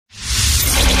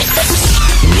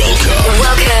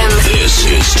This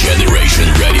is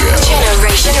Generation Radio.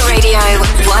 Generation Radio.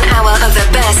 1 hour of the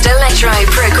best electro,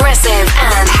 progressive,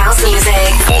 and house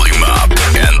music. Volume up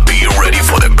and be ready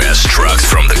for the best tracks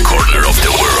from the corner of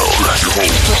the world.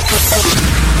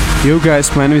 Yo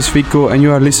guys, my name is VICCO and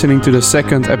you are listening to the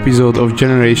second episode of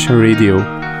Generation Radio.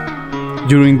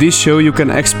 During this show you can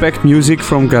expect music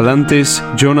from Galantis,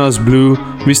 Jonas Blue,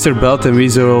 Mr. Belt and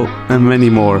Weasel, and many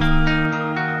more.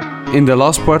 In the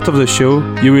last part of the show,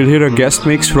 you will hear a guest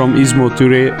mix from Ismo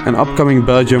Toure, an upcoming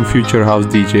Belgian future house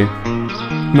DJ.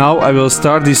 Now I will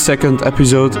start this second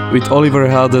episode with Oliver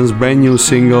Heldens' brand new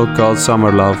single called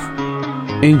Summer Love.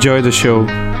 Enjoy the show.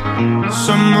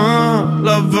 Summer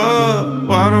lover,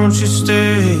 why don't you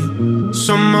stay?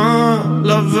 Summer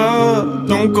lover,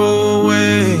 don't go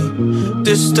away.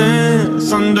 Distant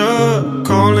thunder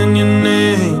calling your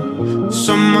name.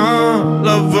 Summer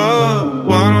lover,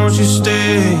 why don't you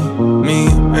stay? Me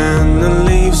and the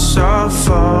leaves are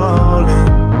falling.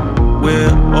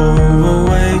 We're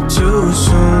over way too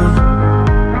soon.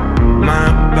 My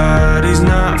body's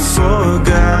not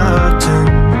forgotten.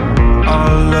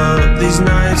 All of these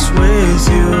nights with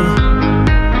you.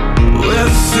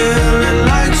 We're feeling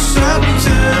like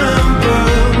September.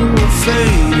 We're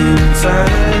fading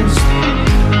fast.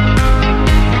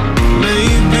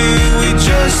 Maybe we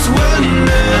just were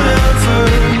never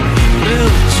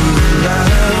built to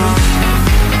last.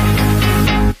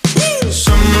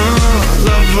 Summer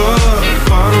lover,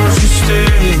 why don't you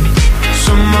stay?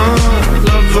 Summer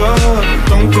lover,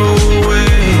 don't go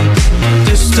away.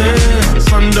 Distant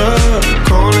thunder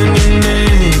calling your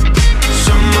name.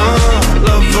 Summer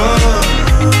lover,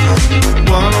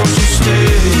 why don't you stay?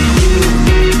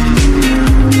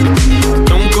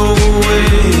 Don't go away.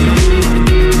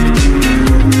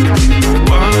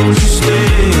 Why don't you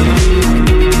stay?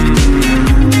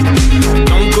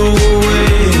 Don't go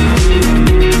away.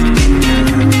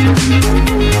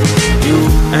 You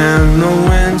and the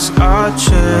winds are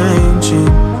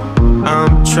changing.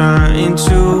 I'm trying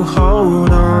to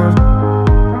hold on.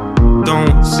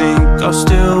 Don't think I'll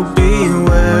still be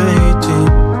waiting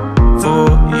for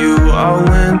you all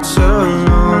winter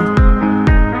long.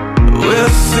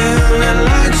 We're feeling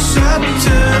like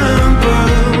September.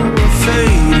 We're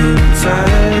fading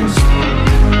fast.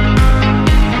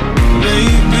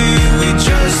 Maybe we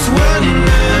just were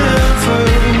never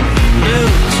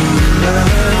built to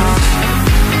last.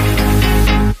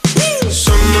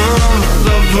 Summer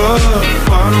lover,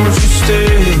 why don't you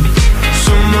stay?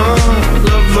 Summer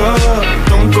lover,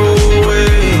 don't go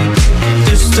away.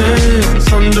 Distant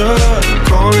thunder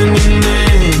calling your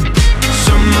name.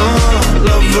 Summer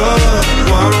lover,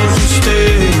 why don't you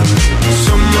stay?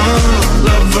 Summer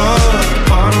lover,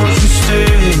 why don't you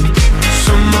stay?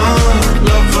 Summer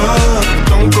lover,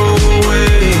 don't go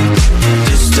away.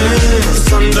 Distant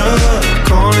thunder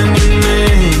calling your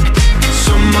name.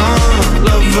 Summer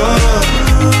lover,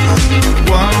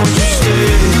 why don't you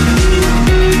stay?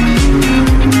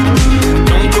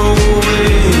 Don't go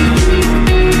away.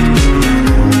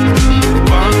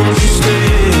 Why don't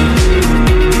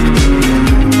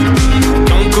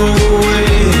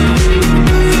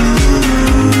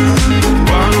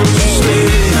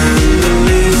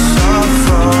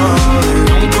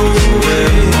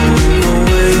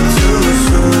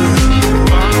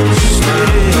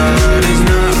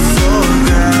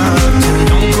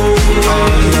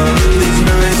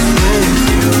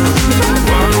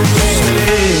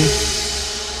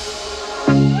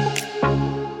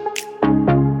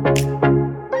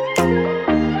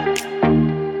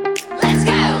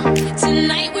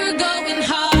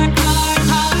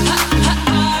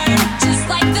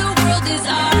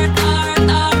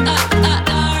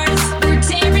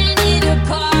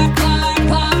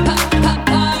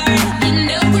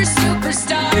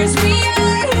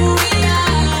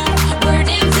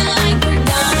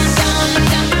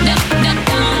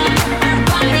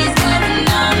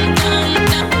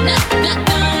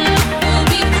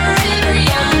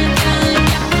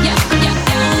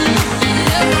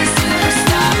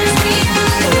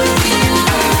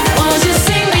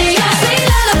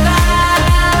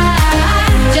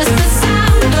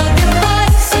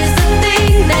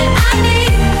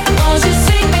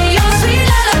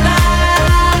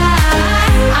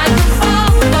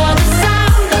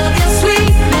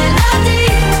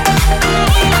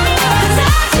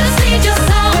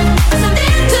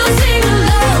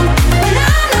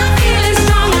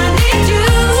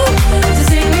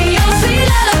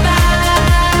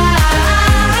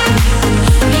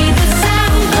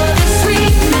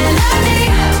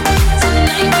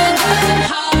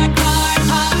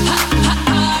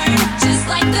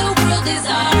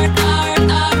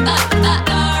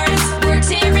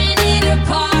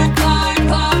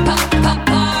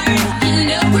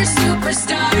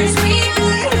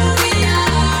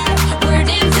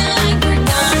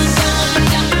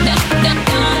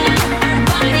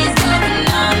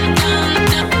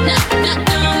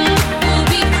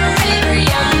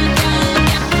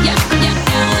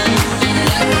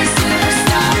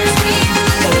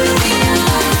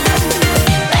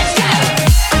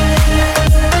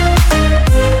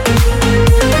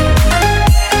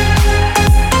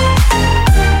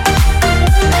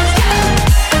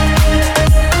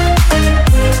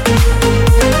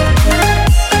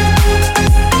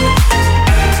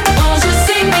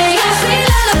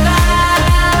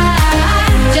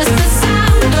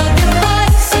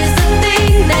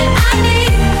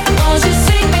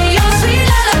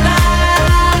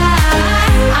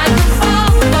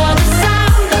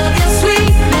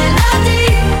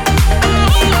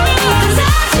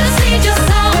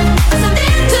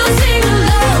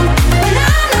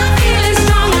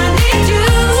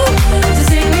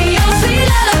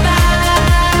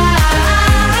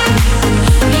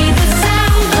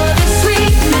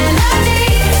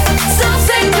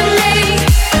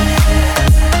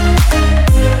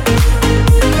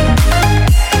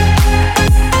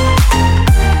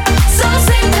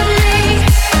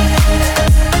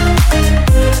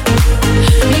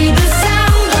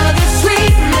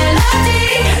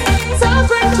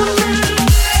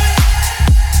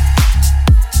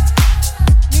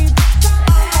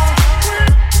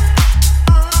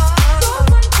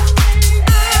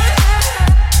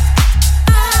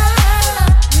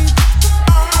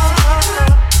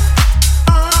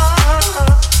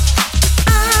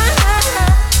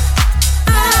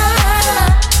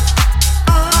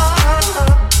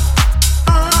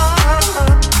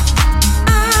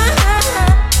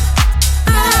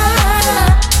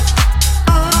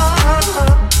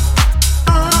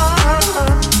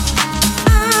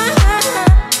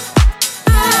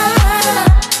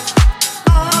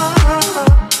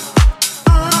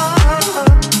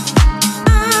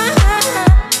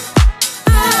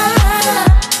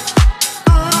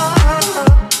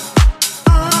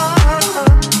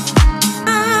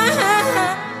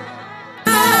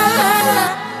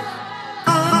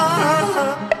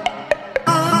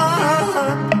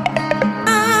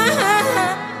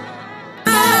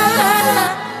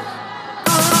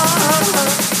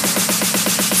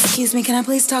Excuse me, can I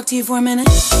please talk to you for a minute?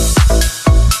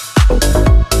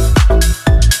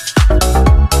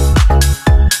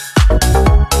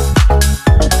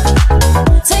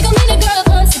 Take a minute, girl,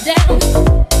 come sit down.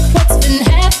 What's been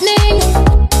happening?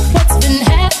 What's been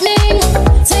happening?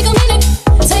 Take a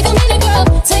minute, girl,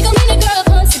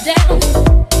 come sit down.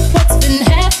 What's been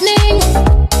happening?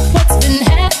 What's been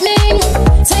happening?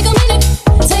 Take a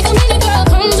minute, girl,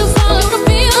 come too far to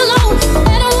be alone.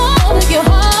 Let her walk with your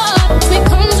heart. We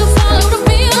come too far to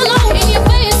be alone. In your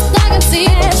face, I can see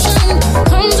action.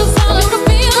 Come too far to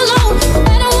be alone.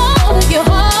 Let her walk with your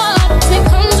heart. We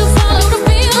come too far to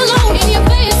be alone. In your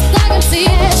face, I can see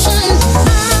action.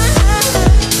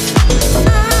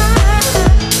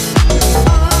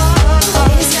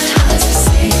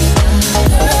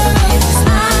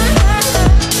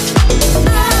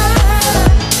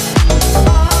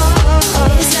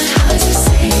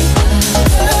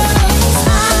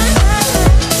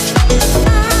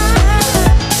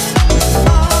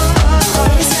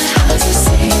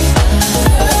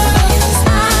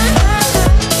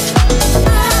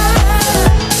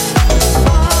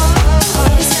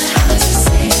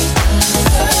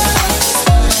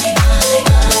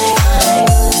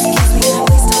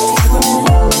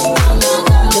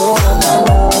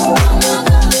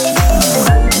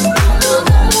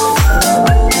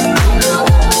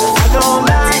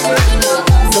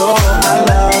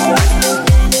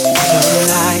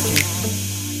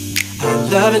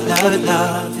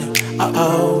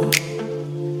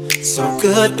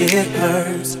 Good it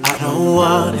hurts, I don't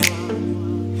want it.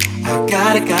 I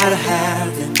gotta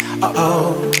have it.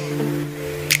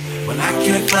 When I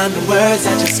can't find the words, I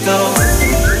just go.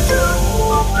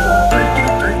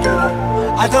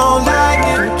 I don't like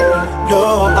it, no,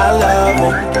 I love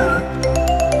it.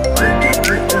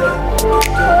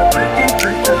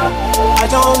 I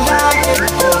don't like it,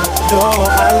 no,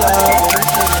 I love it.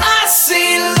 I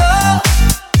see love.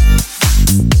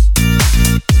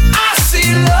 I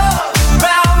see love.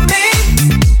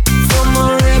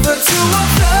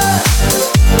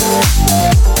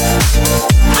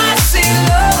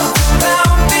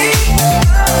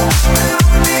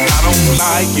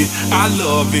 I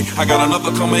love it. I got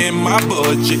another comma in my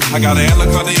budget. I got an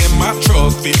anaconda in my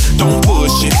trophy. Don't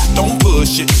push it,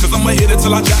 cause I'ma hit it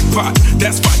till I jackpot.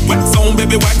 That's right, wax on,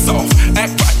 baby, wax off.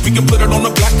 Act right, we can put it on the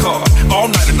black card. All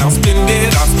night and I'll spend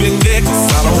it,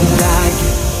 cause I don't like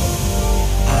it.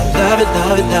 I love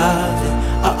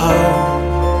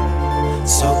it,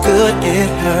 so good it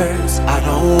hurts, I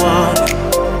don't want it.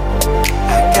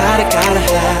 I gotta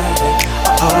have it,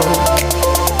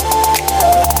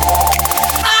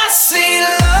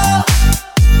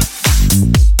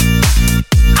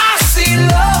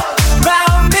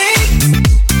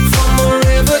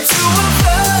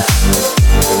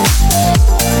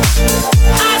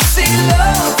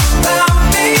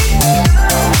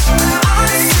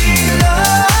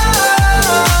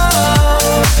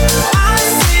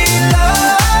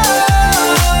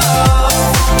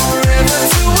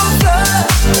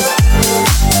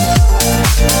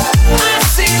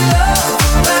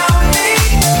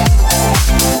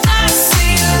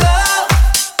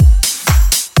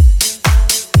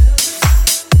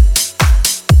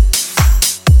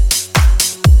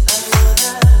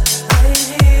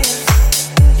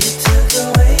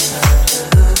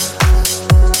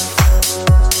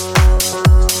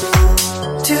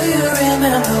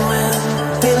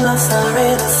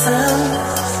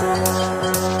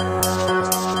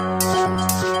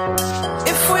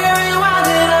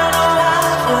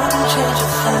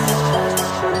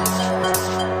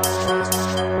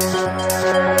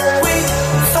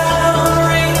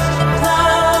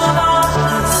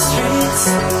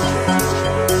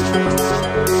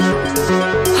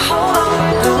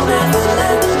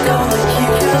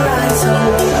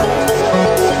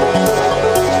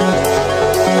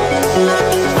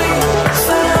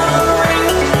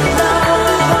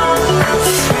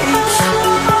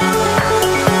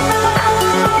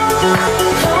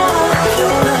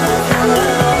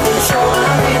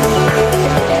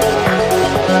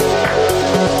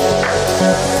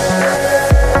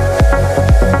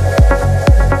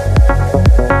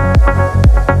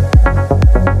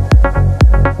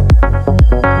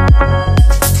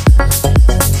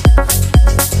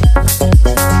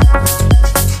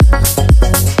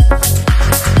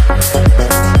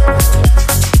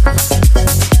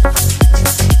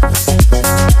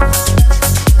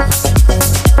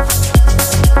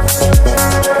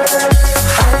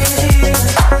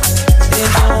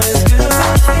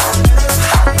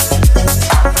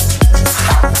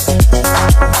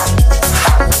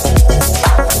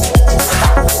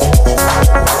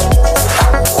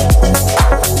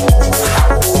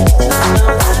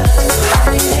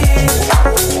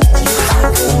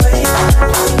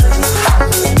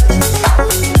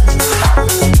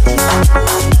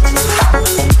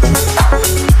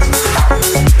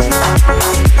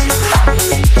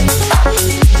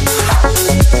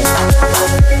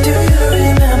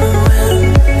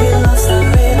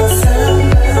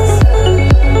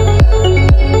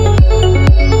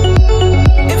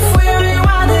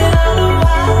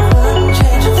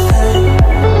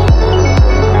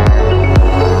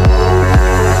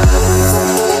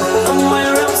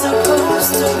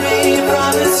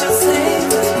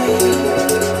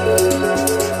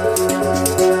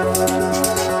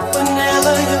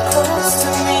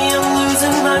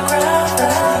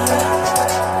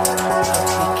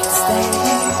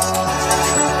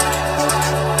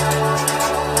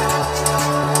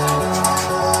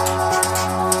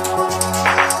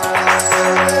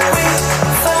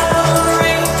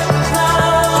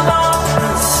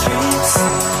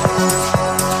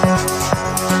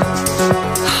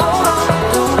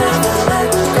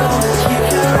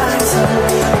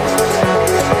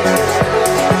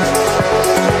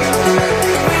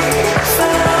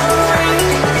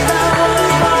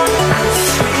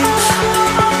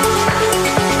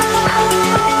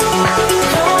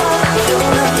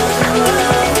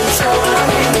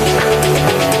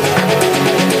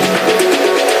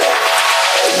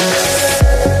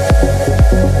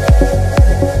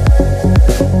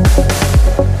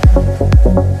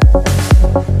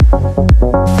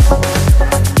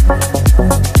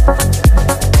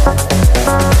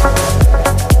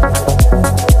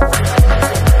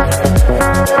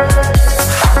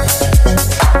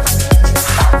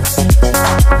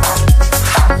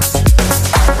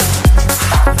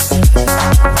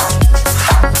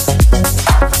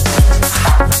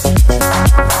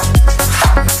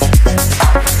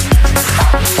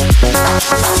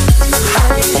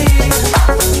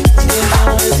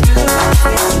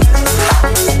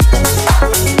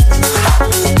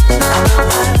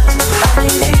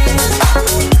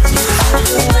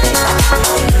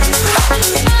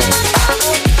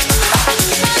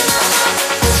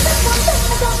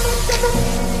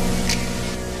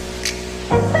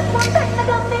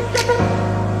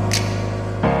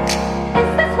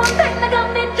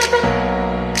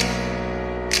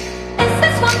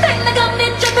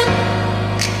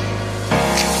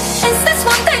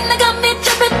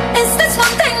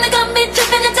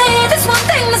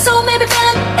 soul made me feel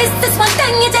it. It's this one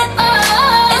thing you did.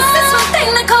 It's this one thing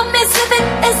that caught me slipping.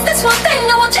 It's this one thing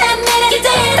I want you to admit it. You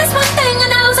did. This one thing I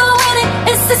know so with it.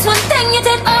 It's this one thing you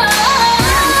did. Na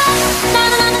na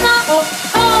na na na. Oh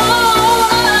oh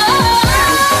oh.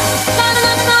 Na na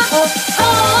na na na. Oh oh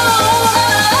oh.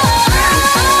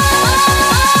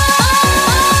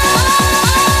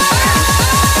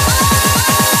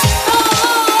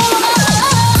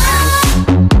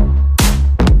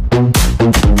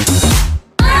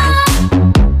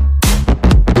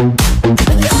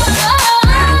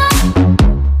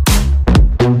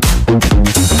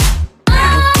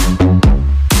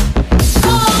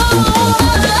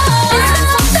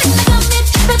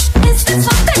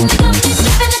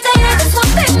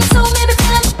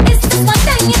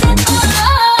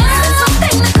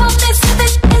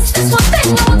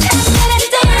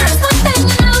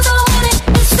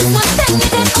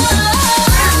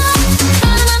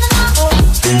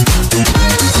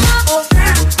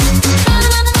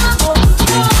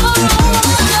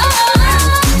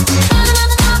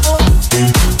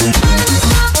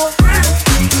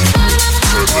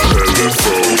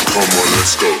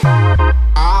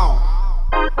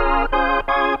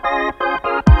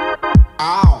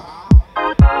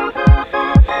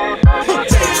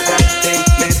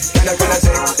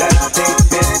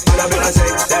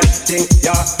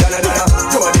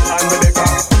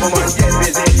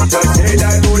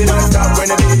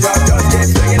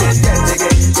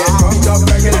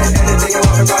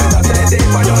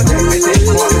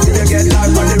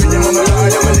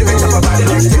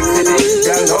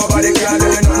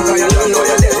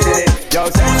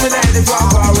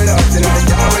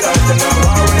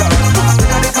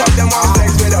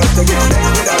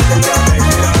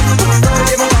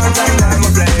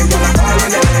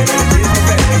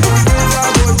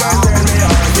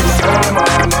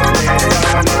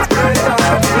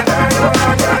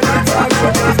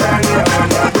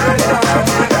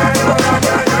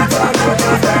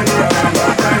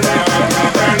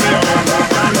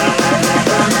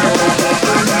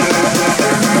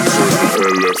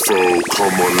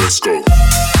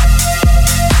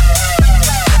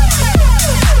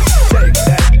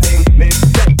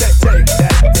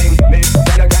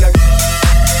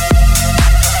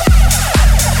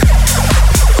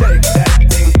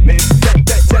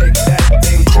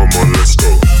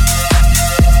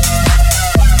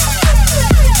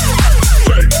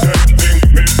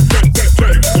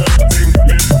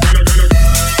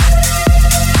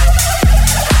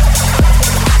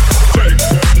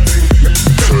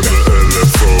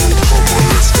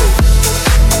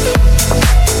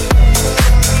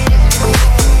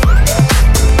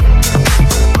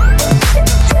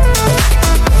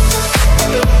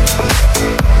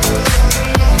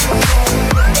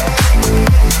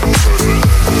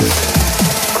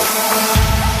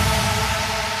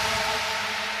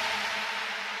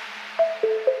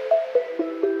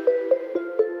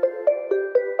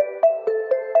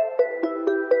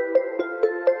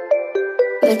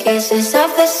 The kisses of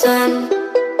the sun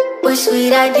were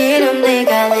sweet, I didn't blink,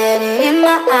 I let it in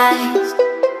my eyes.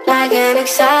 Like an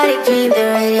exotic dream, the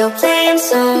radio playing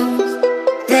songs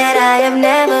that I have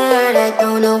never heard, I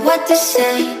don't know what to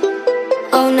say.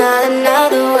 Oh, not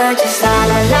another word, just la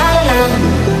la la la la.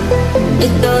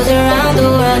 It goes around the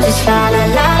world, just la la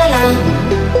la la la.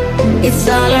 It's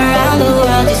all around the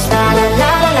world, just la la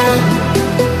la la la.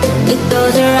 It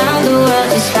goes around the world,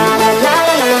 just la la la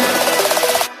la la.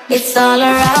 It's all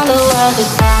around the world,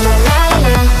 just la la la la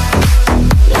la.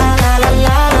 La la la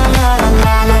la la la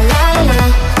la la la la.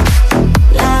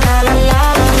 La la la la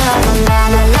la la la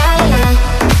la la la.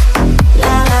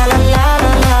 La la la la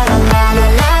la la la la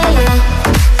la la.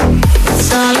 It's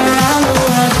all around the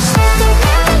world, just la la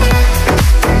la la.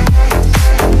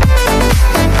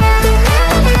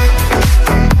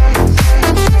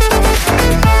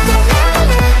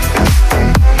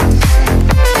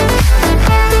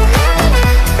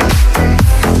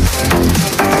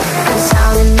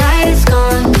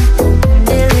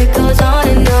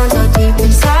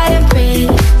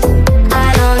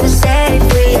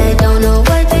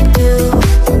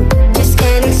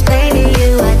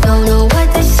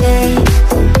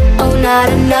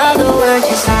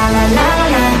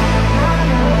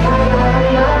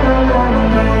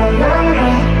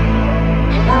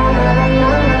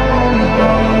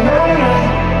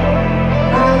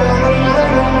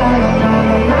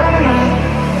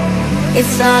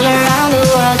 It's all around the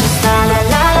world, just la la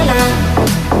la la la.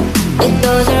 It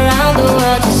goes around the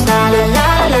world, just la la la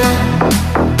la la.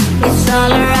 It's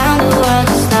all around the world,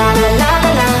 just la la la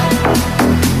la la.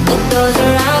 It goes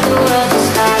around the world,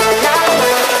 just la la la la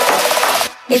la.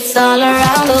 It's all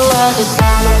around the world, just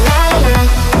la la la la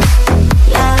la.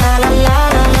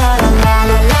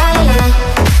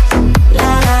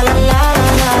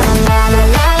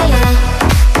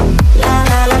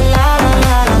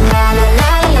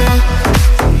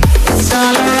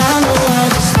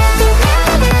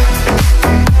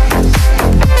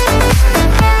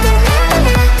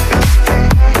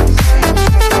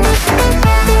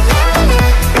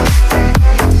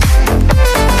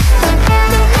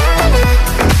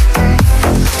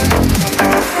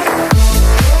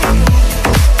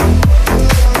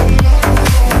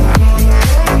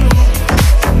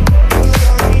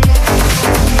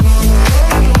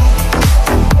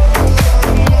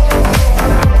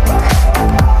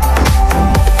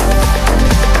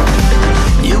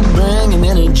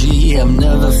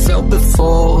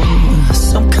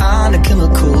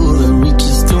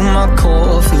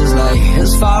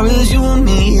 far as you and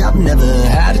me, I've never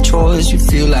had a choice. You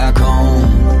feel like home.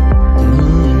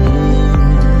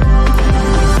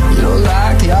 You're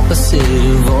like the opposite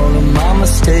of all of my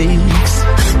mistakes.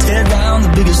 Tear down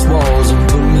the biggest walls and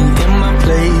put me in my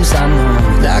place. I know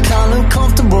that kind of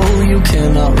comfortable you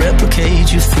cannot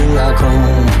replicate. You feel like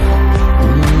home.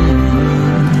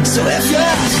 So if you're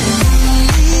asking me,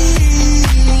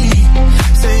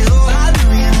 say, oh, how do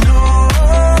you know?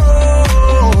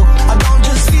 I don't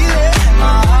just feel it in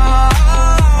my heart.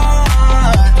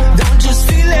 Don't just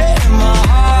feel it in my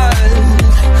heart.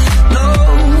 No,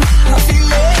 I feel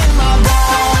it in my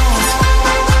bones.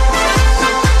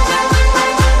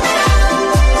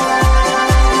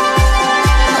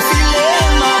 I feel it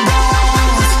in my bones. I feel it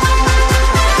in my bones.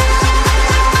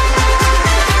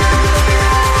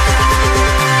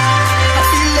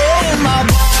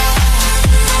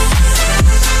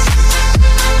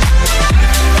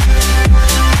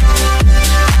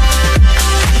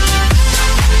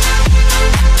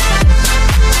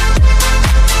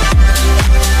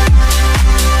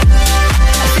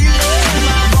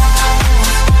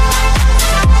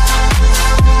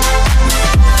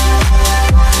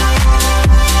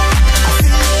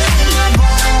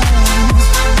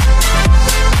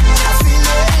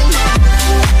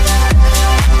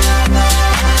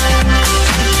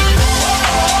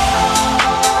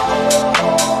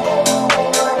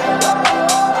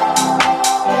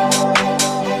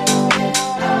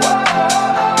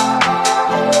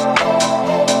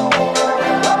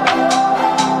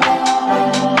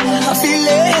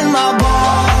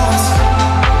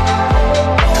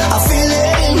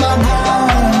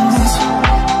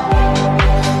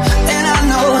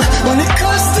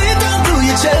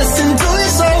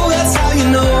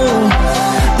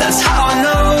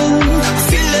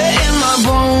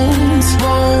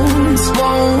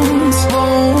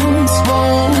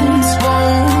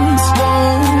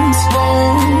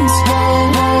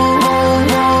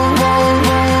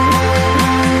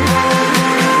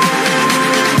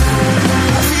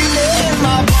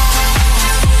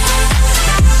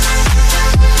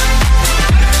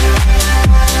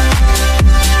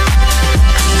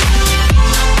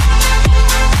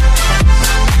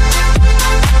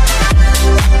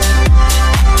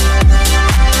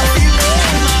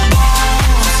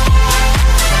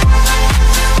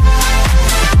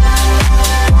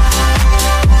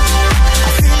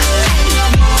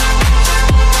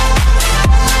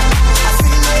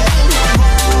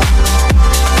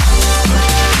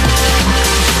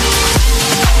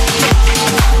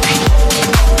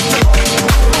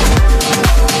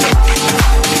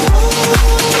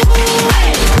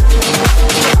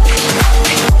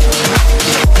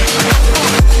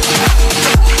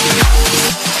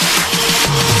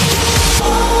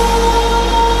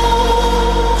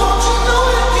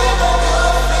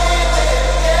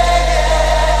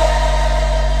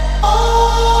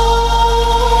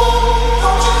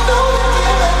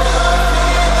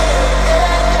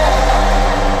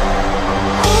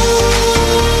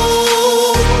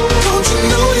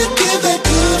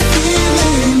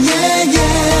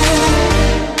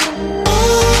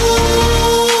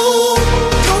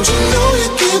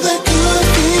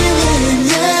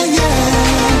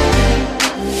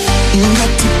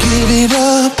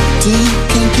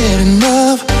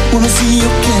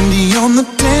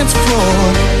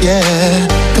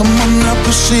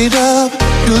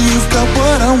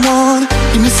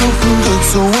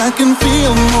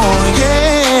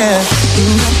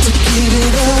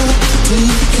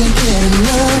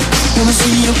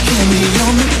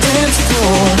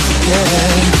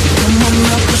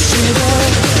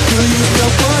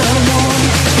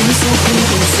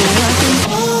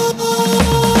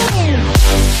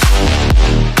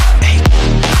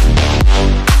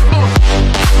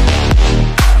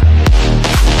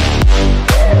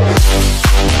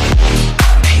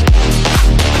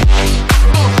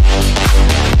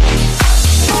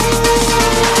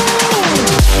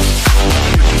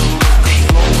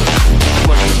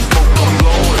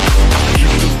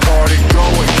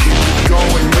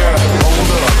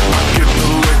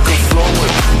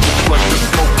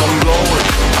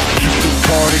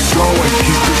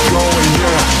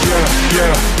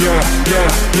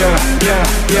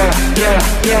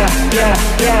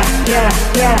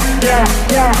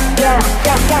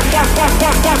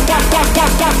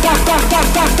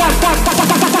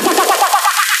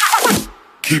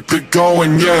 Keep it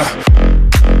going, yeah.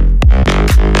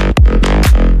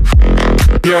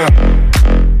 Yeah.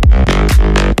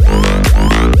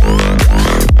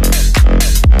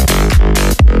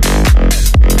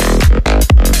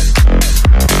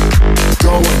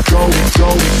 Going, going,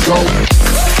 going, going.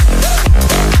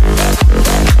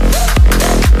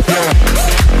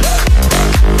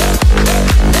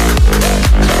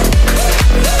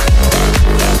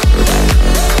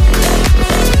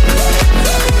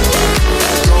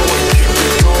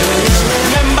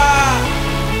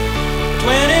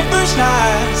 first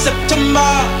night,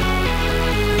 September.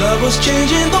 Love was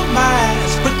changing the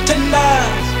minds,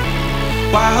 pretenders,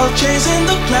 while chasing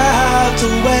the clouds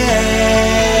away.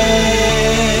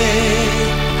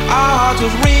 Our hearts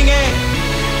were ringing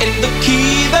in the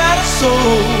key that our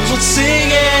souls would sing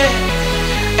it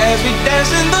as we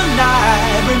danced in the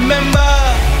night. Remember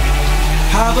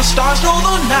how the stars stole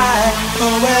the night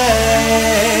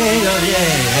away. Oh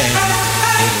yeah.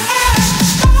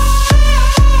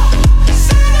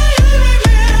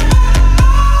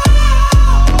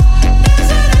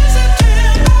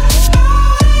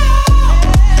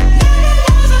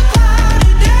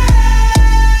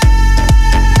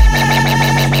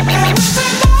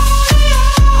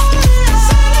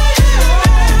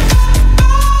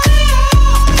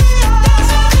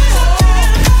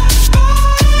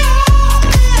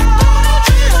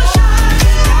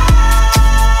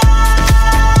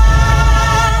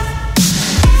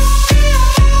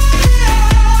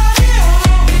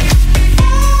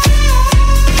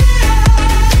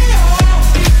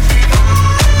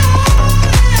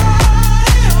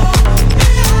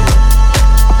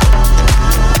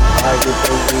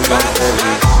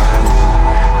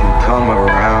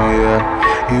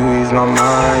 My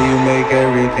mind, you make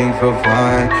everything feel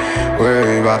fine.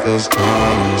 Worry about those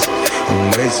comments, I'm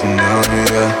way too numb,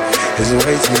 yeah. It's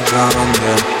way too dumb,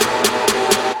 yeah.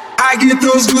 I get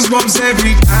those goosebumps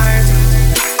every time.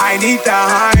 I need the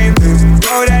hype,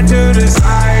 throw that to the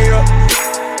side.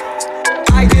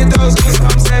 I get those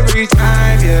goosebumps every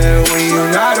time, yeah. When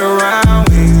you're not around,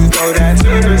 when you throw that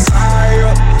to the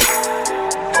side.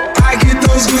 I get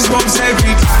those goosebumps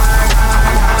every time.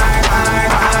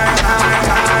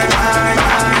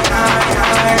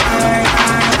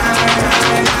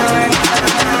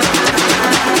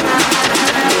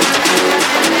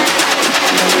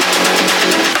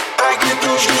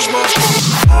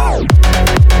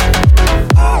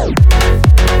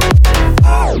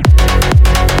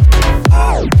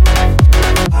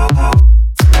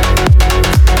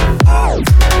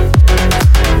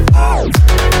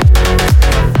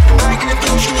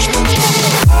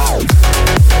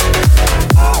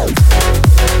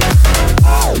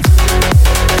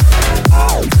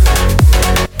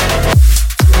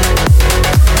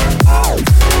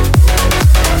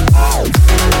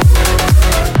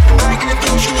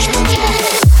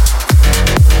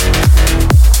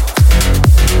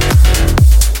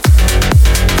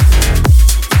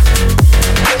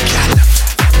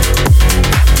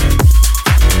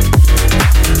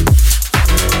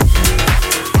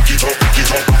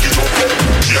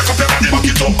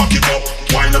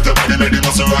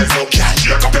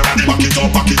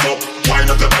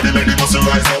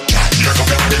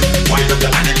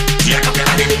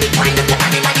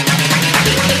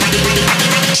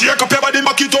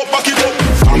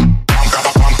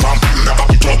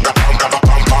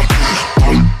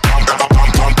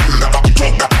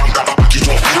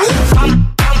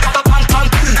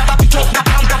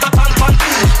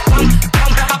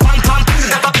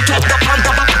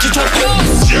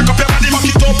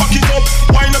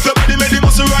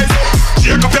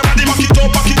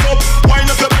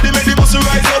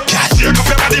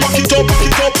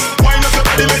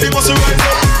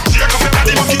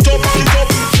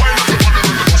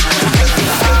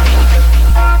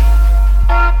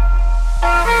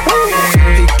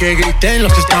 Que griten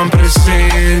los que están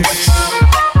presentes.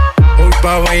 Hoy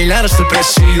pa' bailar hasta el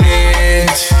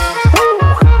presidente.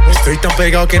 Estoy tan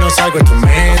pegado que no salgo de tu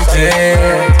mente.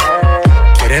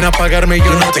 Quieren apagarme y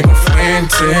yo no tengo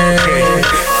frente.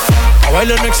 A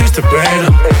bailar no existe pena.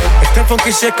 Este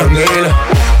funky se candela.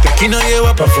 De aquí nadie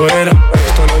va pa' afuera.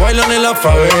 Esto lo bailan en la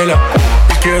favela.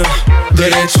 Izquierda,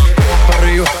 derecha, pa'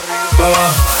 arriba, pa'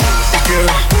 abajo.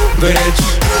 Izquierda, derecha,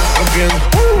 rompiendo.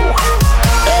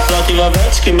 É a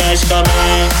envolvente que mexe com a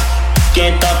mente.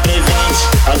 Quem tá presente,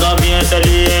 as novinhas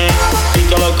ali, hein?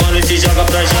 Fica loucona e se joga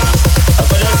pra gente. Eu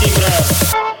falei assim pra ela.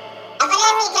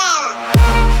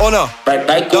 Uno,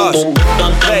 vai com dos,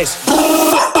 tres.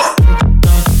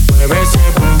 Mueve ese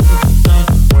boom,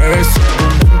 mueve ese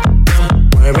boom,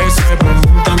 mueve ese boom,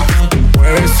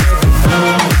 mueve ese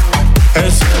boom,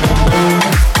 ese boom,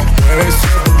 mueve ese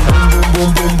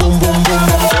boom, boom, boom, boom, boom, boom,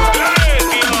 boom.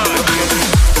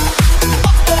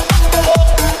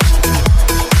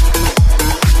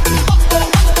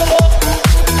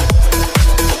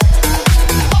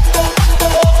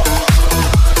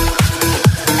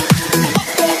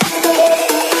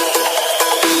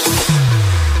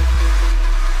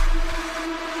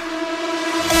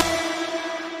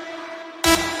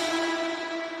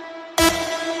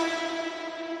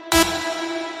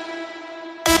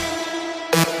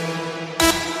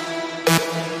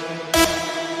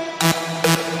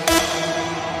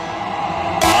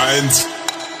 1,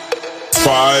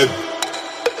 2,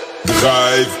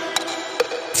 3,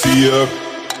 4.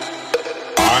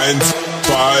 1,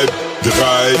 2,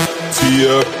 3,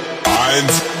 4. 1,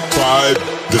 2,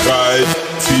 3,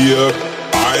 4.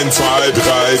 1, 2,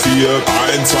 3, 4.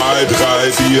 1, 2,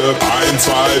 3, 4. 1,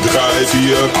 2, 3,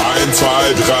 4. 1, 2,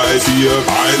 3, 4.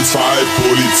 1, 2,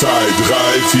 Polizei.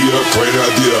 3, 4,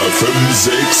 Grenadier. 5,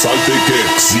 6, alte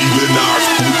Gags. 7, 8,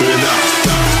 gute Nacht.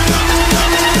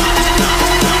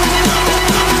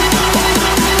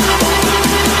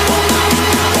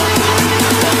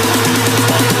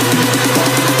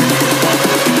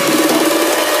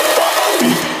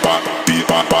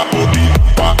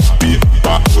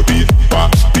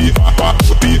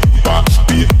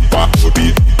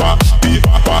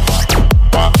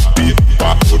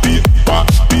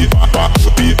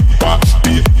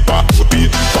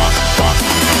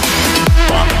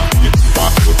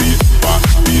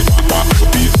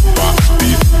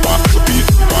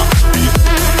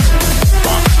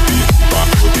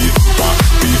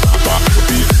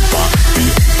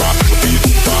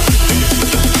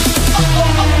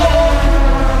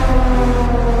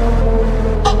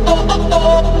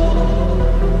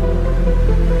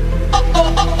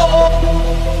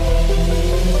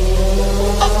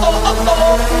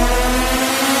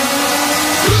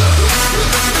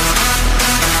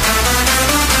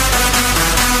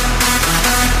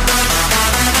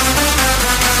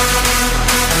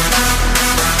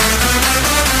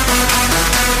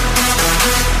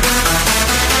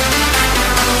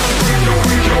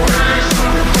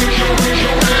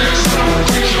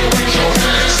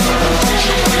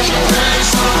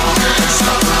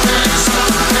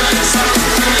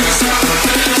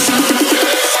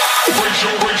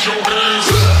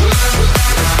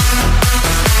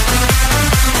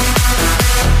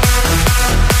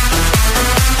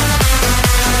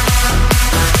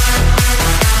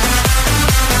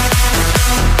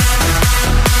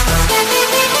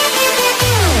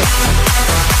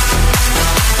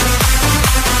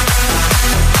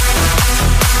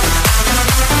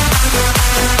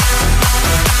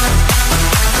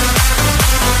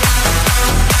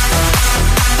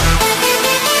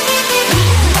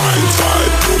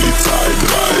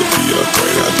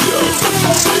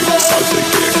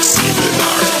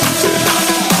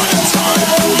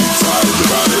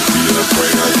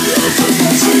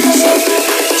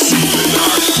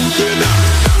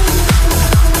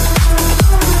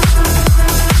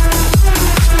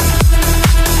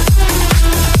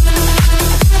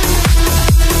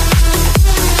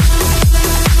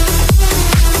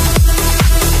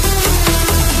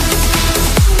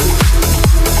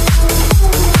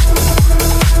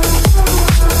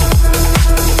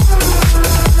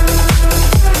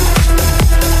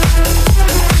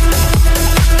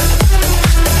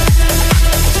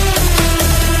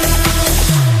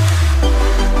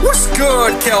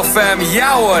 Fam,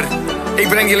 ja hoor. Ik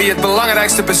breng jullie het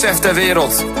belangrijkste besef ter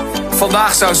wereld.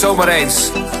 Vandaag zou zomaar eens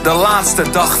de laatste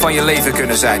dag van je leven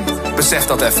kunnen zijn. Besef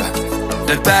dat even.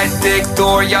 De tijd tikt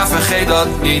door, ja vergeet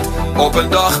dat niet. Op een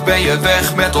dag ben je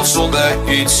weg met of zonder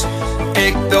iets.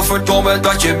 Ik wil verdomme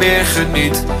dat je meer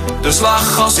geniet. Dus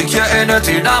lach als ik je in het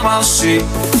hiernamaals zie.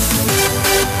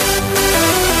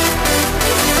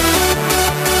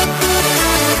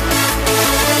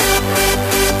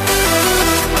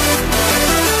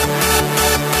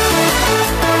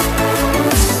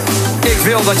 Ik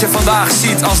wil dat je vandaag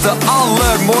ziet als de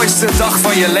allermooiste dag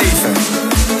van je leven.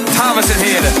 Dames en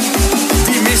heren,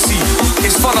 die missie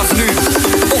is vanaf nu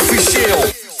officieel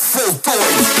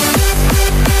voltooid.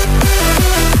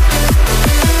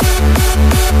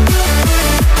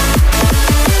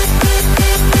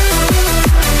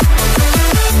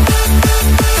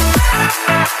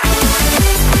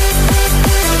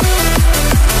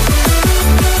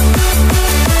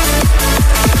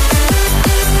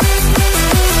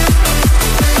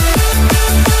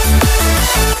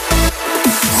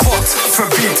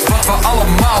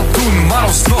 Maar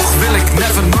alsnog wil ik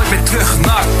never nooit meer terug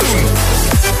naar toen.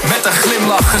 Met een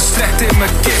glimlach gestrekt in mijn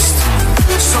kist.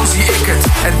 Zo zie ik het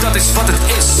en dat is wat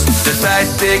het is. De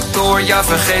tijd tikt door, ja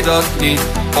vergeet dat niet.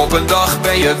 Op een dag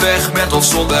ben je weg met of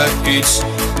zonder iets.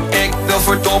 Ik wil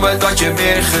verdomme dat je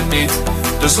meer geniet.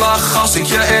 Dus lach als ik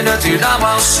je in het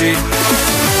hiernamaals zie.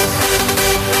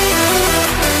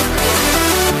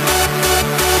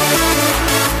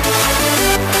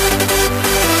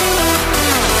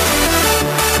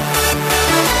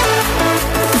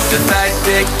 De tijd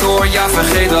tikt door, ja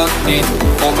vergeet dat niet.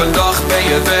 Op een dag ben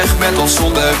je weg met of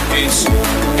zonder iets.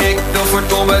 Ik wil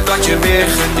verdomme dat je meer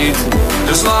geniet.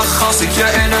 Dus lach als ik je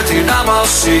in het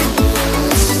hiernamaals zie.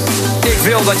 Ik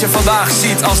wil dat je vandaag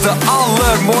ziet als de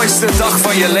allermooiste dag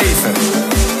van je leven.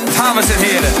 Dames en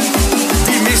heren,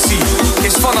 die missie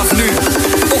is vanaf nu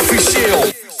officieel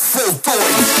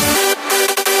voltooid.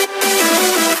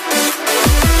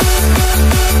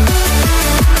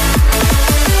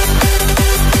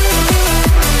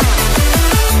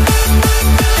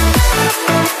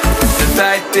 De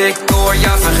tijd tikt door,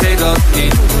 ja vergeet dat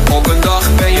niet. Op een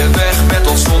dag ben je weg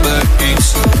met of zonder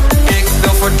iets. Ik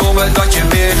wil verdomme dat je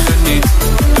weer geniet.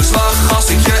 Dus lach als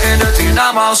ik je in het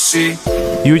hiernamaals zie.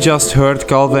 You just heard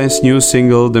Calvin's new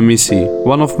single, The Missy,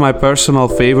 one of my personal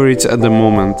favorites at the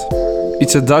moment.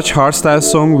 It's a Dutch hardstyle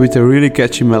song with a really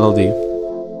catchy melody.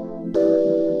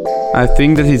 I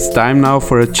think that it's time now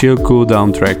for a chill cool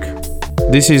down track.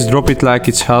 This is Drop It Like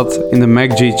It's Hot in the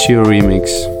Mac G Chill remix.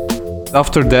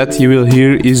 After that you will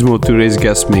hear Ismo Toure's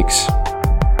guest mix.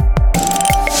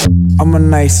 I'm a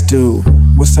nice dude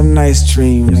with some nice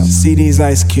dreams. See these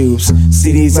ice cubes,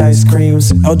 see these ice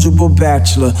creams. Eligible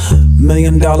bachelor, $1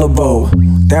 million bow.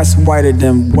 That's whiter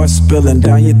than what's spilling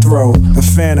down your throat. The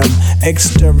phantom,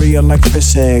 exterior like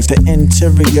fish eggs. The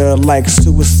interior like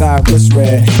suicide was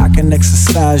red. I can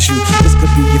exercise you, this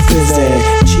could be your phys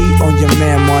ed. Cheat on your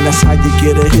man, man, that's how you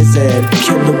get a his head.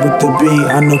 Killer with the B,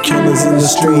 I know killers in the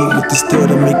street with the steel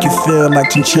to make you feel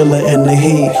like chinchilla in the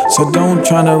heat. So don't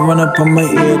tryna run up on my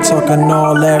ear talking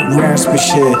all that raspy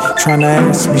shit, tryna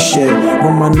ask me shit.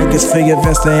 When my niggas feel your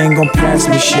vest, they ain't gon' pass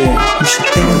me shit. You should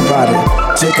think about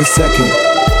it, take a second.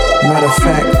 Matter of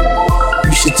fact,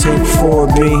 you should take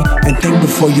 4B and think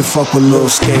before you fuck with little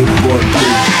skateboard B.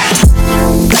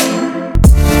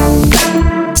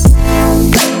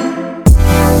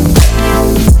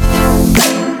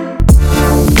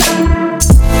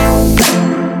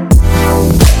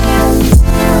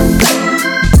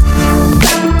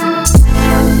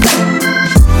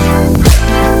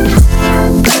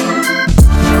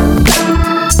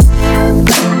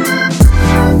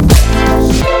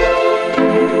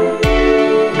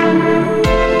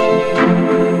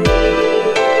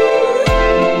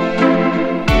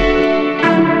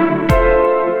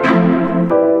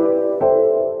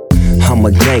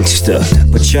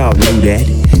 But y'all knew that.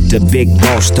 The big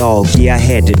boss dog, yeah, I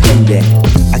had to do that.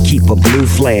 I keep a blue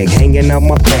flag hanging out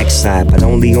my backside, but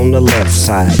only on the left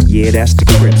side. Yeah, that's the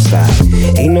crib side.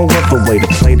 Ain't no other way to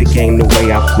play the game the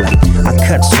way I play. I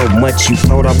cut so much you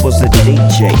thought I was a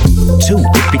DJ. 2,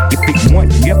 if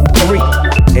 1, yep, 3.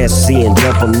 SC and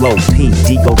double OP,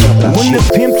 D go double. When the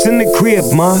pimp's in the crib,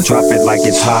 ma, drop it like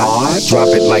it's hot. Drop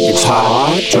it like it's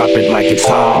hot. Drop it like it's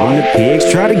hot. When the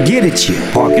pigs try to get at you,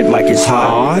 park it like it's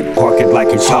hot. Park it like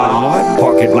it's hot.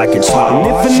 Park it like it's hot. And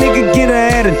if a nigga get an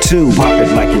attitude, pop it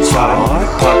like it's hot.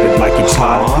 Pop it like it's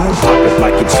hot. Pop it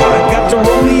like it's hot. I got the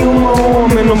rollie on my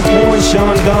arm and I'm pouring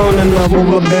Sean down and I'm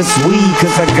on my best weed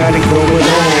cause I got it going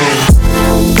on.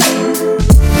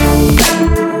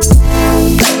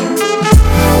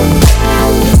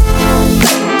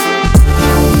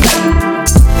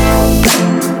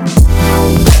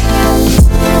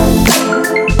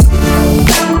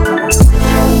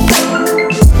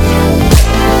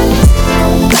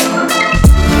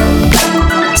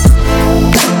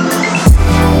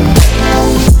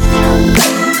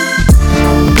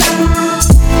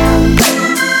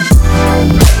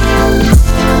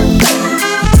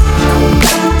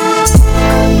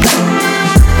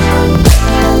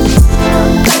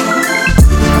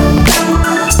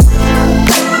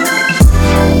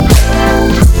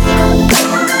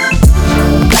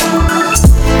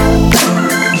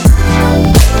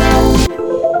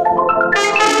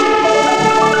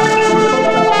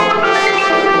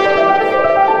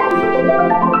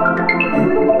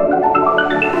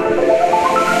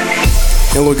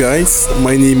 Hello guys,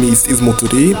 my name is Ismo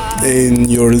Toure and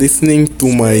you're listening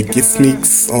to my guest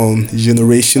mix on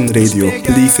Generation Radio.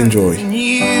 Please enjoy.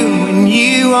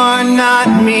 You are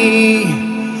not me.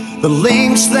 The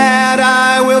links that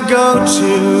I will go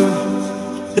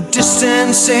to, the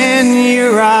distance in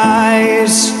your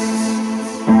eyes.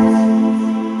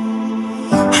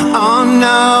 Oh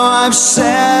no, I've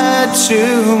said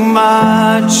too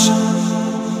much.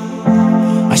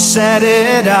 I set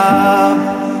it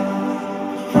up.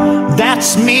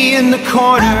 That's me in the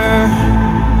corner.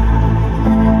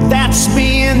 That's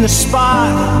me in the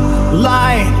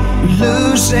spotlight,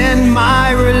 losing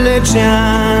my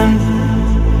religion,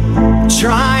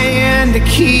 trying to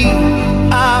keep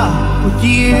up with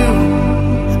you,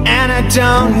 and I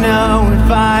don't know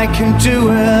if I can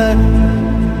do it.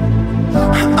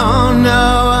 Oh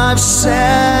no, I've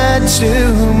said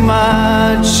too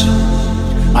much.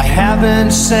 I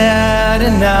haven't said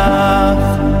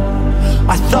enough.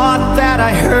 I thought that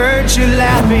I heard you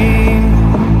laughing.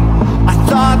 I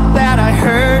thought that I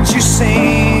heard you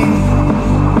sing.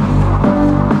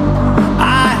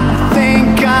 I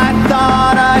think I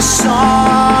thought I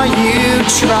saw you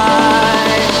try.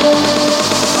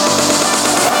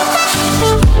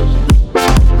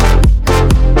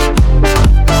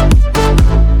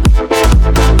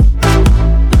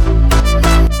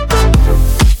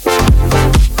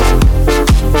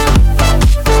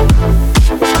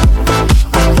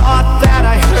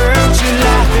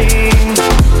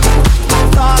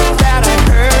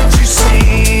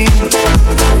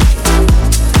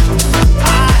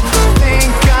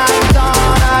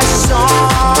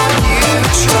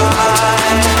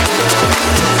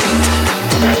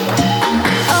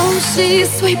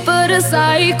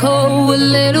 Psycho, a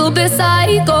little bit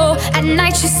psycho. At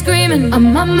night she's screaming,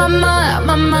 I'm on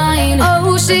my mind.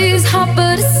 Oh, she's hot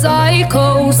but a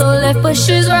psycho, so left but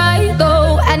she's right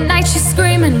though. At night she's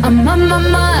screaming, I'm on my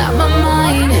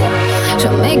mind.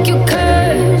 She'll make you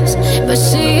curse, but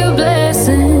she a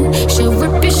blessing. She'll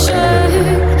rip your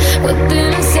shirt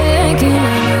within a second.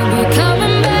 You'll be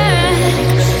coming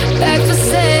back for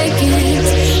seconds.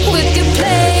 With your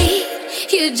play,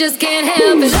 you just can't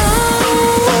help it.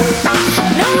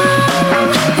 No,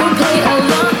 you play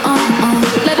along,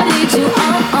 let her lead you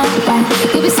on.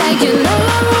 You'll be saying no,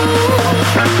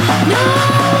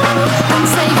 I'm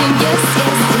saying yes,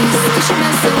 please. You should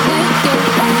mess with it.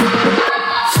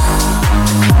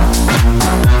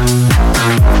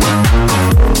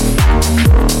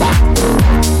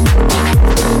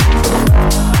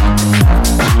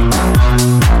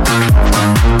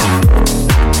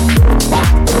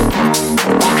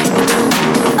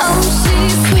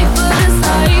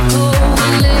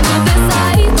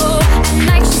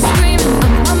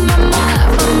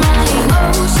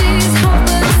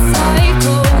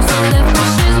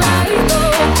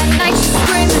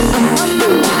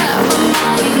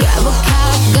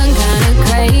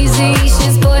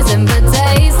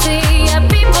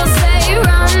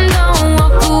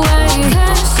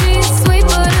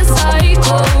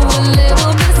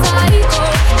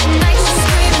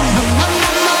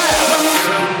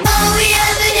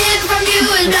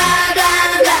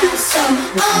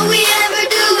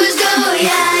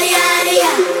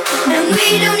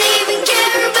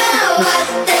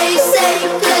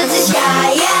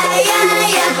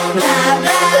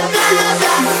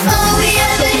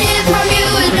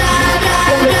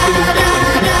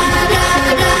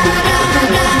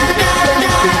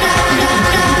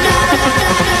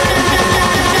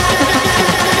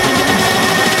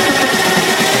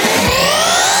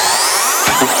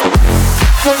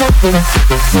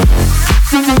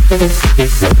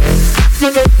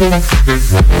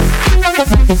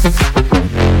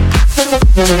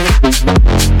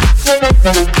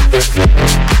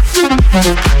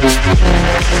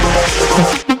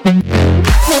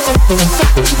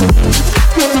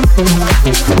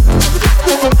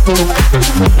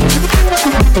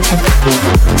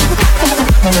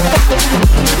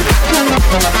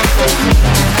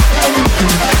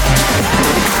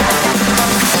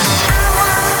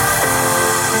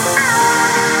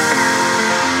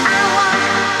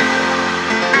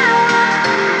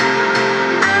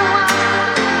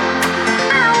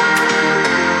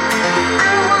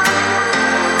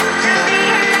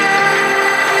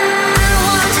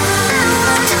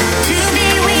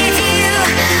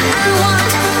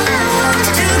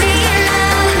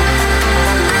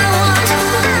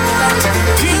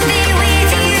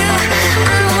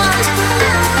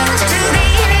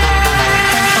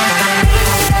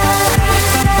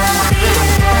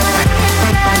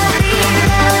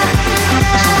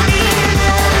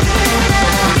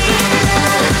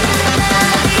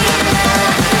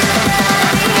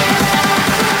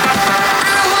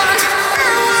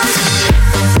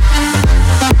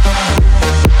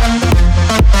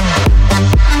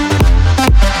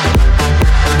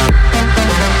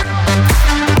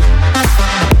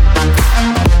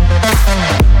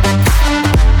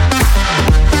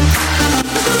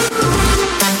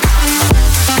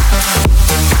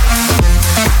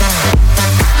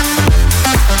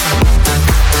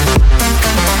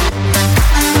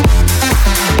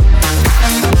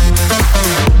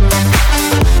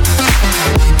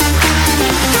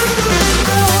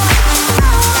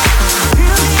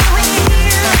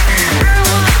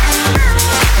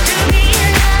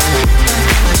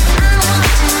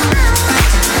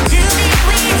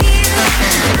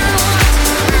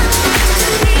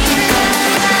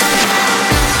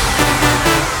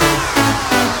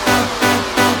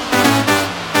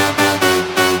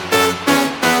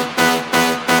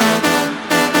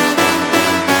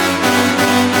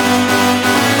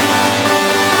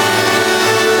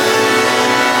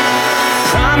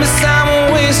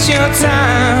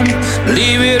 time.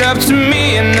 Leave it up to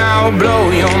me and I'll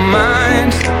blow your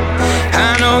mind.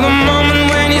 I know the moment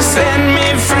when you set me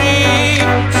free,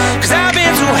 'cause I've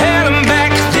been through hell and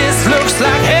back. This looks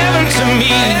like heaven to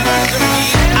me.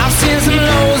 I've seen some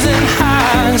lows and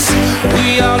highs.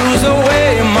 We all lose our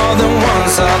way more than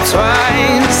once or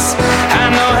twice. I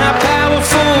know how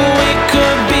powerful we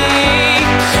could be,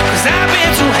 'cause I've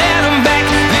been through hell and back.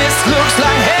 This looks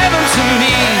like heaven to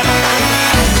me.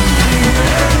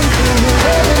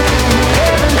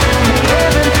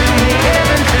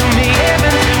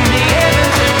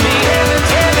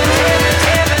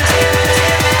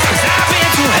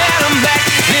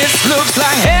 Looks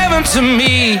like heaven to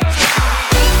me.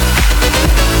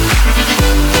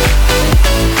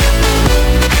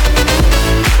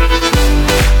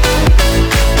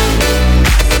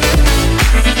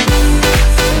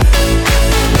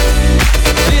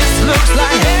 This looks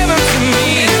like heaven to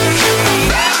me.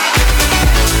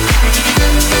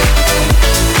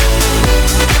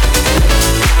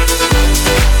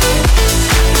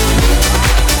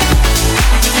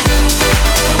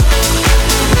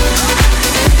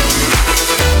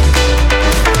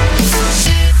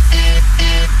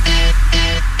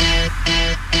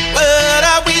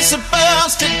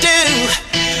 Supposed to do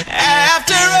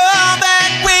after all that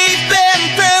we've been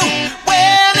through,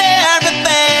 when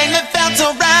everything that felt so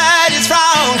right is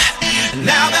wrong.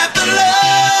 Now that the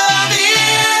love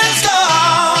is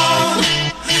gone,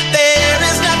 there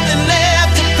is nothing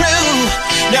left to prove.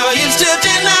 No use to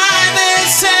deny this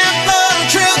simple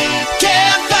truth.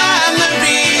 Can't find the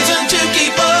reason to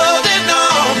keep holding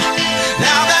on.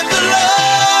 Now that the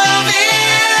love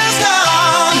is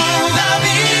gone, love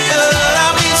is what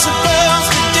are we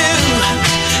supposed to do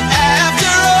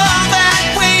after all that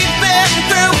we've been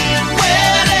through,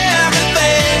 when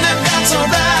everything that felt so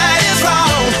right is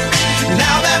wrong?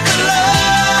 Now that the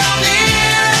love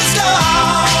is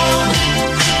gone,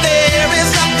 there is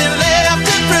nothing left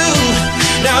to prove.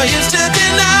 No use to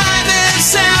deny this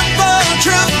simple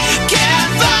truth.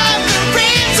 Can't find the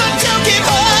reason to keep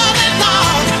holding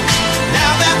on.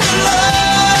 Now that the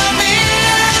love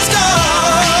is gone.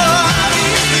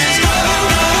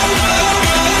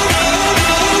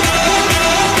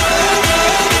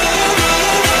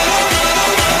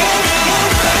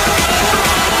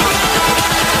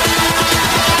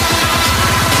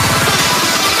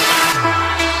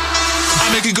 I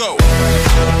make it go.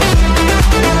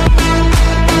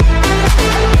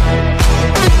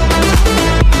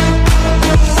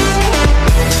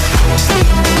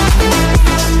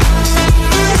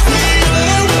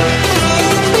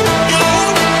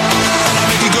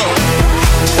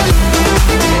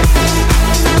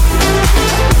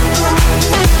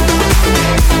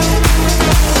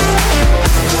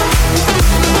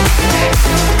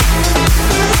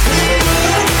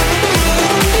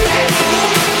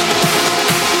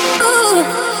 Ooh,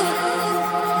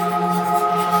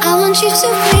 I want you to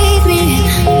breathe me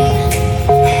in.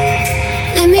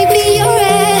 Let me be your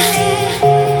air.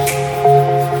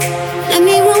 Let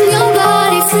me roam your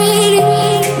body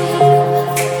freely.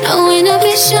 No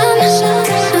inhibition,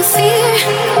 no fear.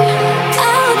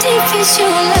 How deep is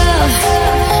your love?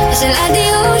 Is it like the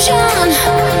ocean?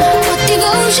 What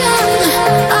devotion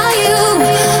are you?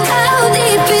 How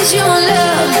deep is your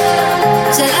love?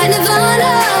 Is it like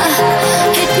Nirvana?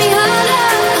 Hit me harder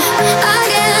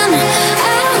again.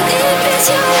 How deep is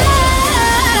your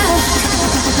love?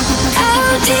 How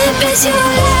deep is your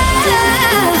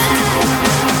love?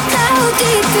 How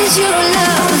deep is your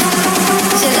love?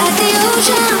 Is it like the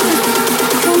ocean?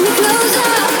 Pull me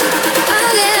closer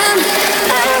again.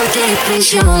 How deep is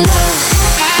your love?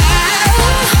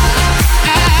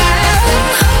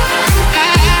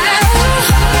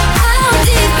 How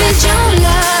deep is your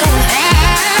love?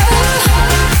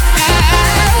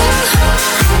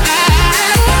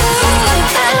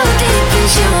 How deep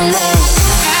is your love?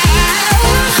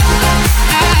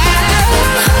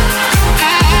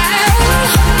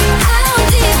 How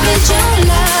deep is your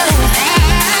love?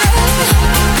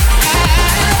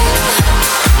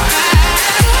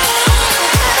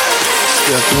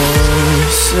 Step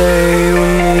one, say we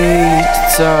need to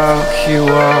talk. He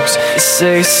walks, you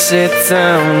say sit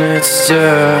down, it's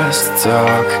just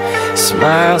talk.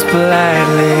 Smiles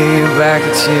politely back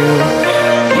at you.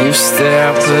 You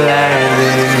stare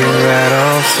politely right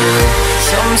on through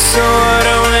some sort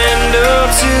of window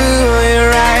to your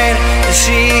right. And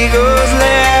she goes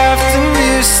left and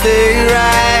you stay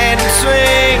right.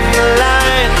 Between the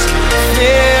lines,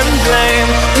 fear and blame,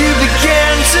 you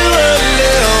begin to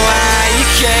wonder why you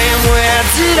came. Where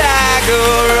did I go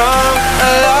wrong? I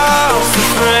lost a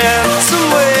friend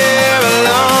somewhere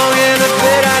along in the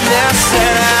bitterness,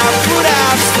 and I put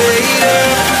out stay.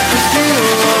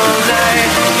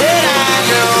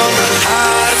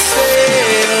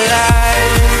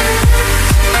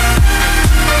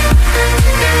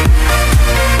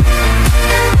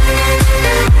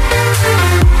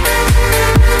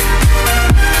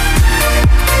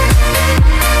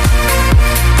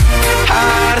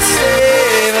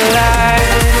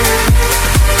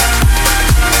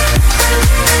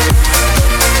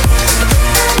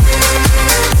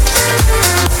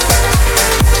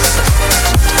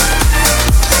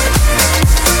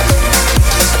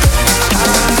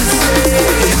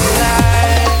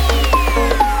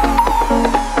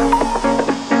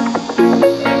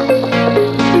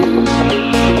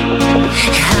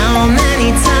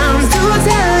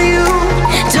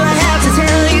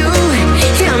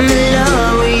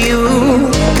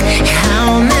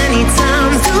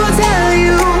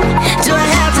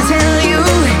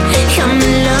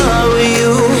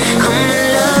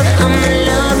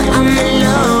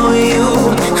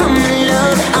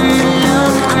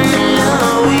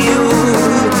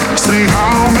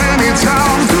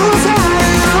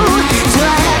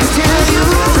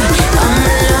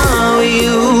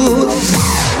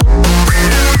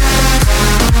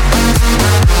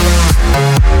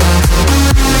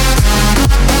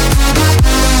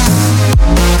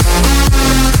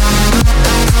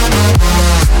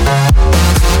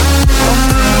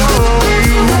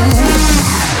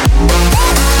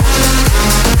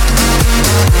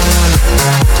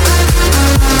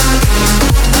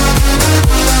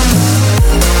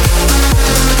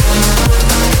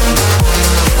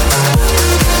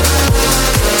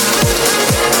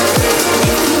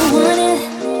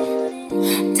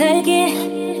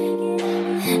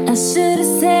 I should have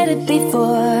said it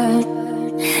before.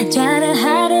 Trying to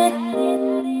hide it,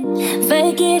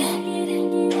 fake it.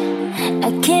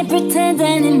 I can't pretend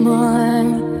anymore.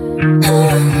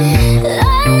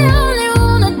 I only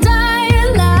wanna die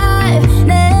alive,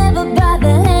 never by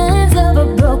the hands of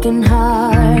a broken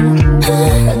heart. I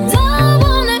don't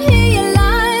wanna hear you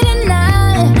lie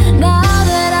tonight, now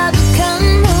that I've become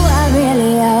who I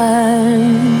really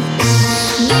am.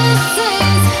 This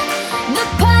is the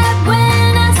part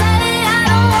when I say I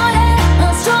don't want it.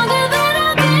 I'm stronger than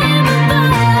I've been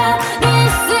before.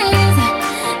 This is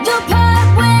the part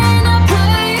when I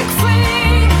break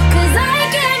free, 'cause I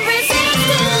can't resist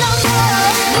it no more.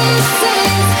 This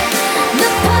is the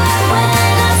part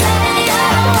when I say I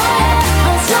don't want it.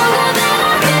 I'm stronger than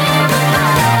I've been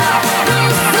before.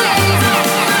 This is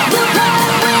the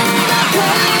part when I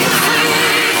break free,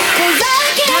 'cause I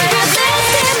can't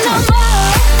resist it no more.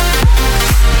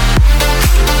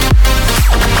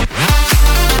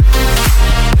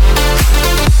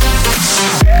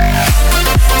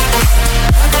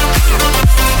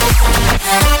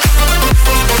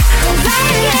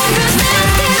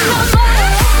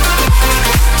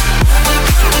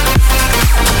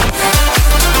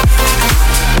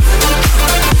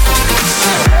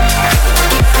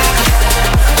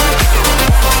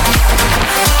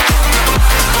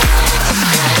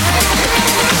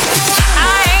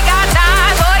 I ain't got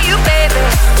time for you, baby.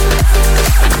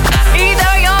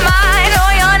 Either you're mine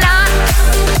or you're not.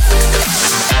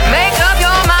 Make up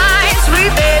your mind,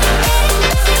 sweet baby.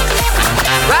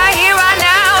 Right here, right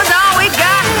now is all we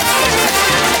got.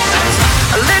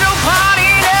 A little party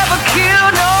never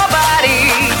killed nobody,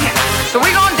 so we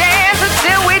gon' dance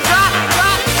until we drop.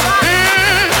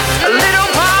 A little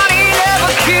party never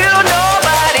killed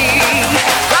nobody.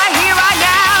 Right here, right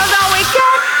now is all we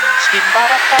got.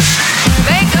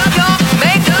 Make up your,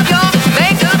 make up your,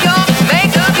 make up your,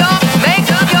 make up your, make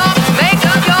up your, make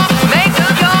up your, make up your, make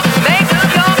up your, make up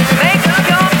your, make up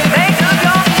your, make up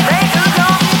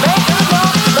your, make up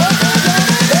your.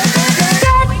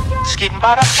 Skip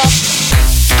by the top.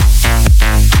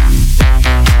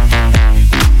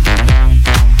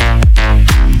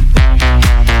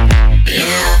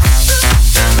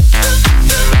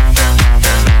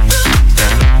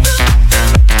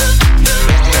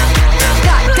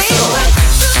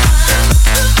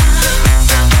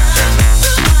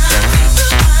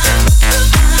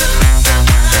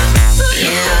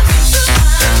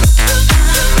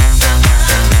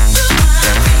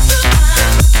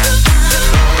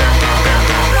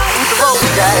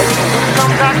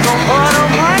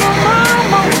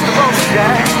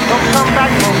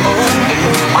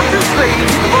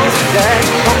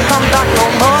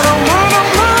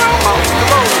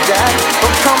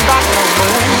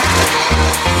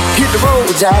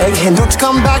 Jack, and don't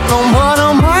come back no more,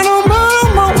 no more, no more, no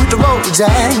more with the road,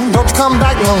 Jack. Don't come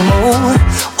back no more.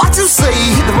 What you say?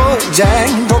 Hit the road, Jack.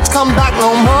 Don't come back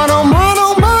no more, no more,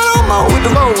 no more, no more with the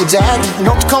road, Jack.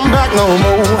 Don't come back no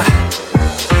more.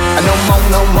 No more,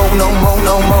 no more, no more,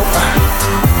 no more.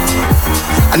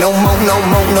 No more, no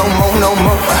more, no more, no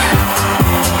more.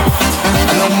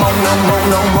 No more, no more,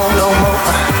 no more, no more.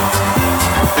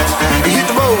 Hit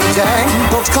the road, Jack.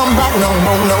 Don't come back no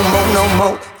more, no more, no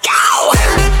more.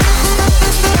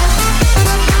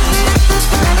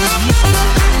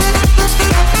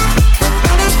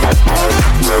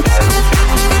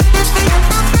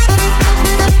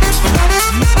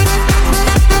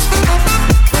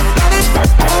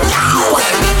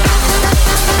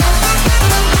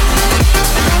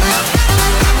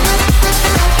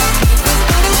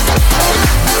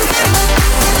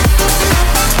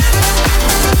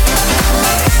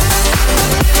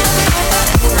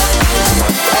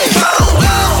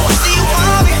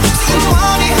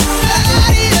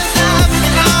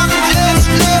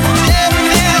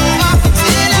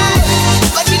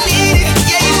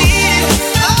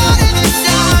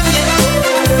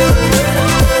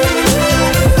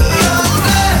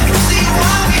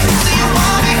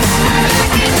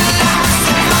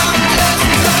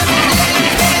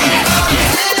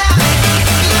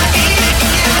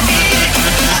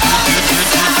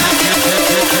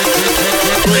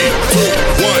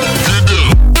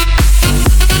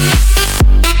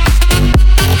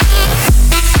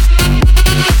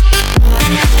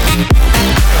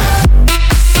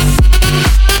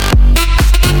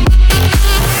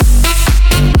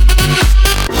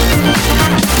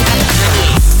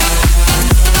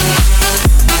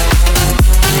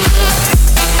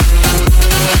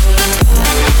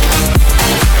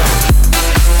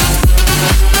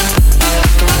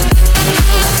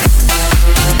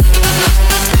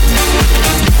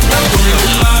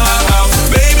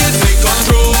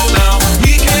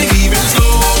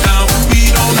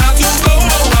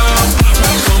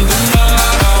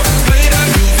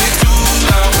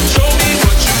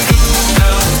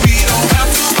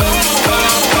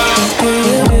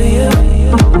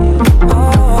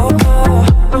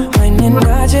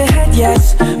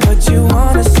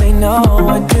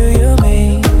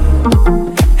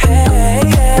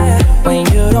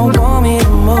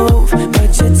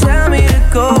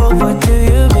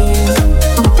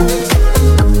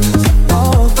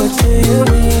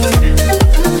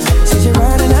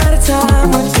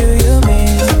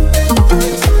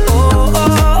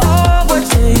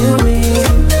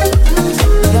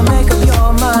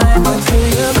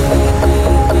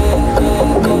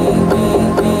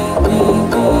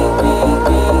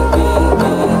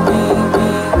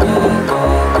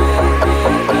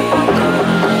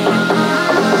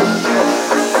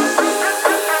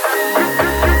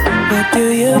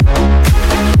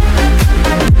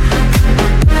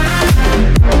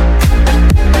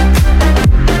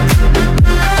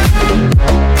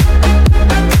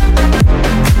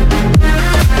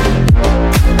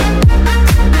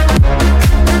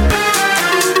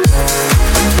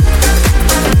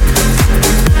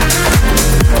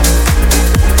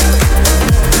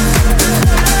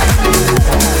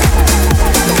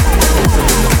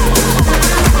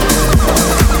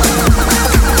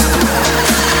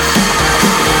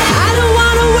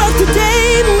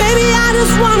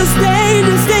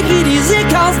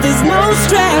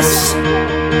 stress.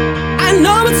 I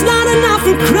know it's not enough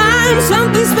for crime.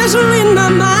 Something special in my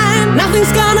mind.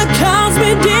 Nothing's gonna